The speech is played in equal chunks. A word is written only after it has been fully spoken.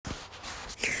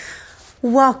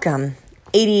Welcome,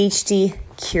 ADHD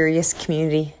Curious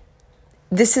Community.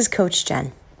 This is Coach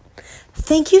Jen.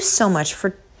 Thank you so much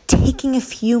for taking a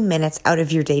few minutes out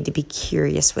of your day to be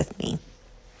curious with me.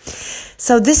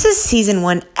 So this is season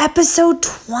 1, episode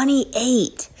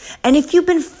 28. And if you've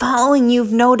been following,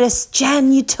 you've noticed,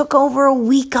 Jen, you took over a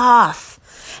week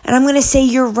off. And I'm going to say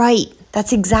you're right.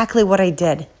 That's exactly what I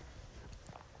did.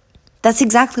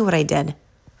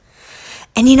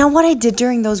 And you know what I did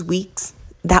during those weeks?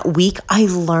 That week, I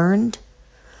learned,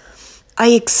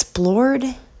 I explored,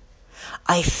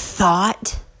 I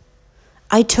thought,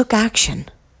 I took action.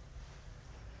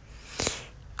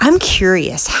 I'm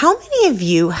curious, how many of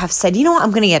you have said, you know what, I'm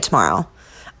going to get tomorrow.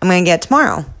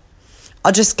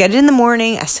 I'll just get it in the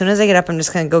morning. As soon as I get up, I'm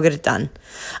just going to go get it done.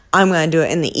 I'm going to do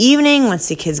it in the evening. Once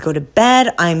the kids go to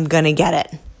bed, I'm going to get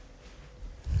it.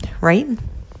 Right?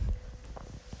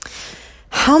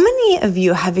 How many of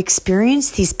you have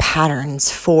experienced these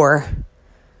patterns for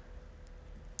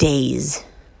days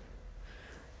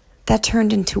that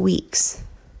turned into weeks,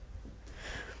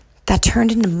 that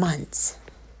turned into months,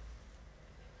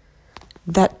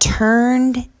 that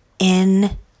turned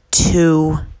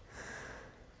into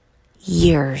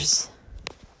years,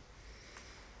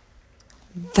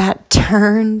 that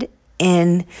turned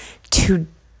into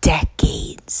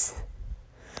decades,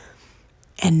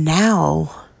 and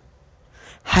now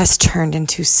has turned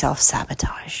into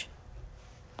self-sabotage?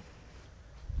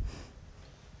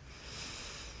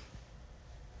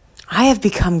 I have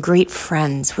become great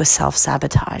friends with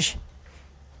self-sabotage,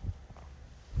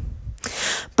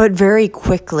 but very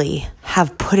quickly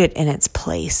have put it in its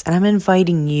place, and I'm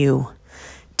inviting you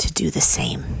to do the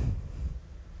same.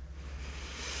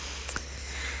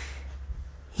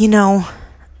 You know,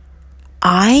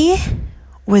 I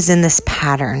was in this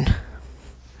pattern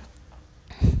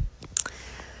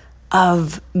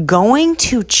of going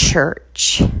to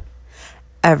church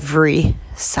every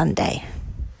Sunday.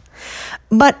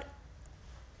 But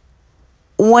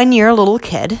when you're a little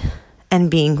kid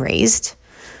and being raised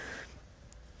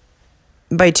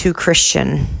by two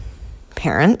Christian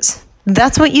parents,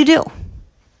 that's what you do.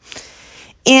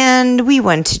 And we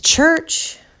went to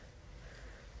church.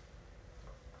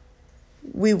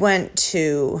 We went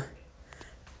to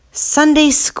Sunday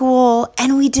school,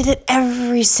 and we did it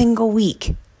every single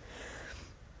week.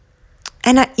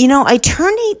 And I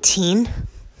turned 18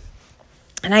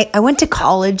 and I went to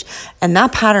college, and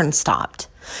that pattern stopped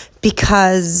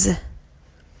because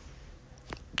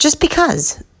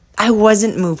I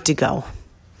wasn't moved to go.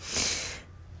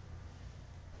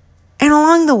 And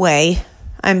along the way,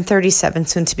 I'm 37,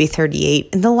 soon to be 38.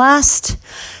 In the last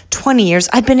 20 years,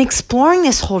 I've been exploring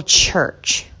this whole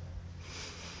church,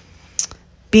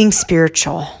 being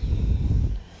spiritual.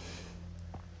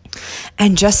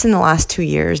 And just in the last 2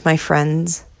 years, my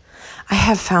friends, I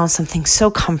have found something so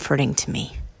comforting to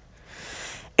me.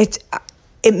 It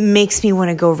makes me want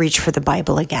to go reach for the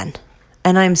Bible again.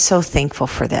 And I'm so thankful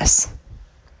for this.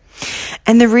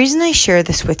 And the reason I share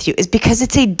this with you is because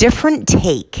it's a different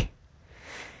take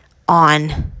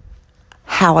on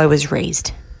how I was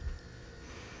raised.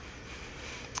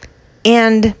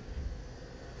 And,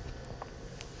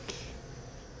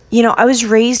 I was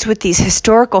raised with these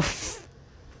historical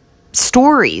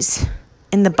stories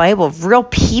in the Bible of real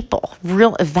people,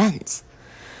 real events.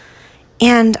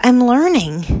 And I'm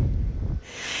learning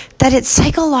that it's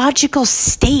psychological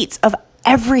states of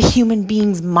every human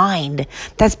being's mind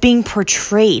that's being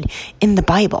portrayed in the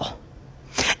Bible.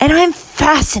 And I'm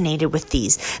fascinated with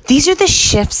these. These are the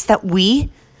shifts that we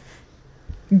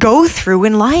go through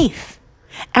in life.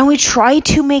 And we try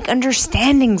to make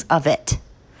understandings of it.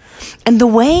 And the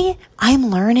way I'm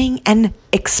learning and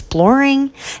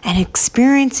exploring and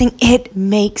experiencing, it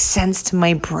makes sense to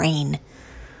my brain.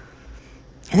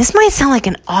 And this might sound like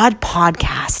an odd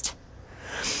podcast,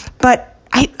 but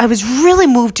I was really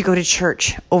moved to go to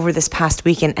church over this past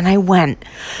weekend, and I went.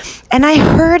 And I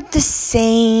heard the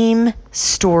same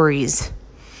stories.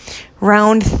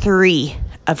 Round 3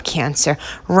 of cancer,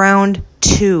 round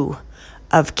 2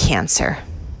 of cancer.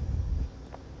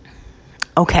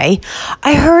 Okay,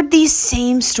 I heard these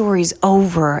same stories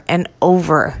over and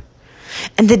over.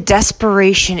 And the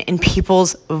desperation in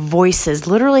people's voices,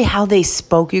 literally how they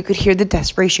spoke, you could hear the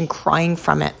desperation crying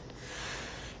from it.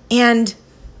 And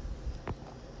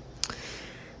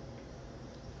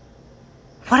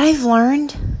what I've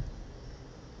learned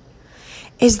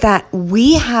is that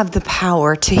we have the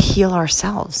power to heal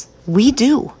ourselves. We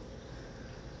do.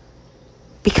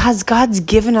 Because God's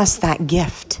given us that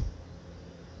gift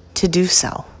to do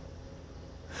so.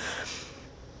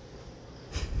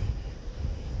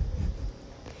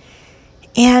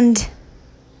 And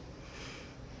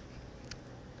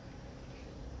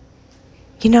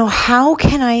How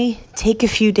can I take a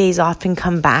few days off and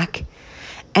come back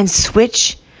and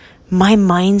switch my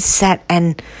mindset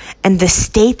and the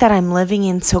state that I'm living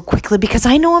in so quickly? Because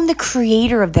I know I'm the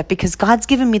creator of that, because God's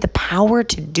given me the power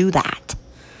to do that.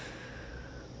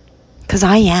 Because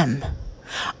I am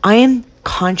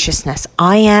consciousness.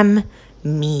 I am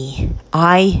me.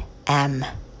 I'm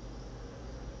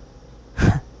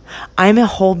a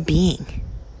whole being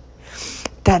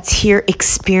that's here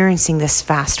experiencing this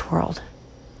vast world.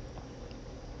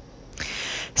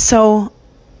 So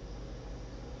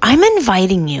I'm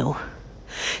inviting you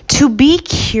to be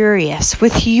curious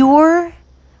with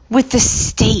the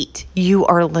state you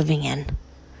are living in,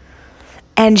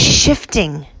 and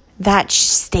shifting that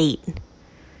state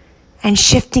and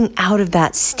shifting out of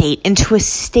that state into a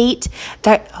state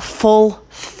that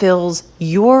fulfills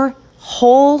your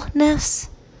wholeness,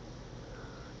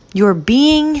 your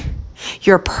being,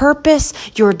 your purpose,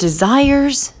 your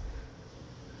desires.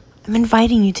 I'm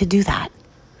inviting you to do that.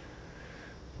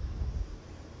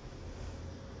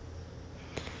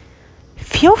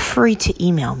 Feel free to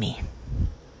email me.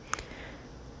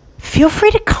 Feel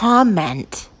free to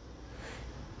comment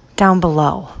down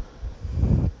below.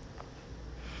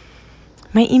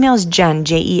 My email is Jen,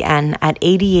 Jen, at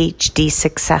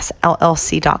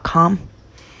ADHDsuccessllc.com.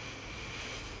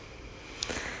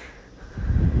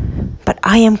 But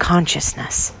I am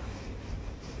consciousness.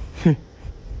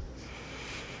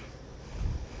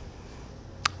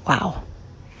 Wow.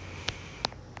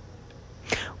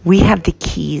 We have the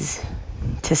keys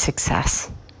to success.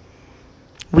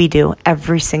 We do.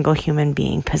 Every single human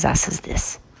being possesses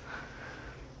this.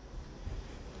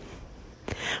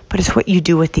 But it's what you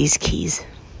do with these keys.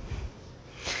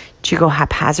 Do you go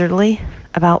haphazardly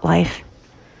about life?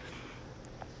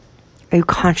 Are you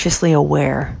consciously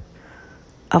aware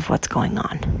of what's going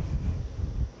on?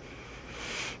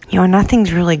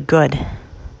 Nothing's really good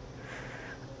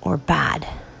or bad,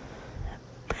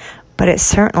 but it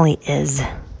certainly is.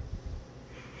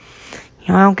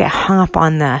 I don't get hung up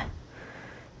on the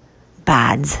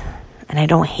bads, and I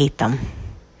don't hate them.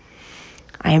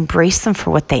 I embrace them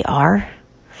for what they are,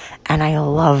 and I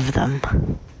love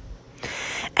them.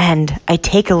 And I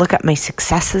take a look at my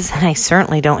successes, and I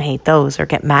certainly don't hate those or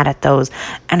get mad at those,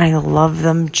 and I love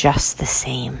them just the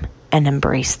same and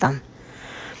embrace them.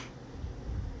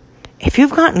 If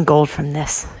you've gotten gold from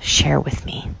this, share with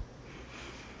me.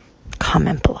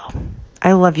 Comment below.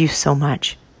 I love you so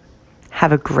much.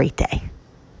 Have a great day.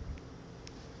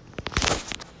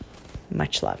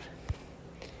 Much love.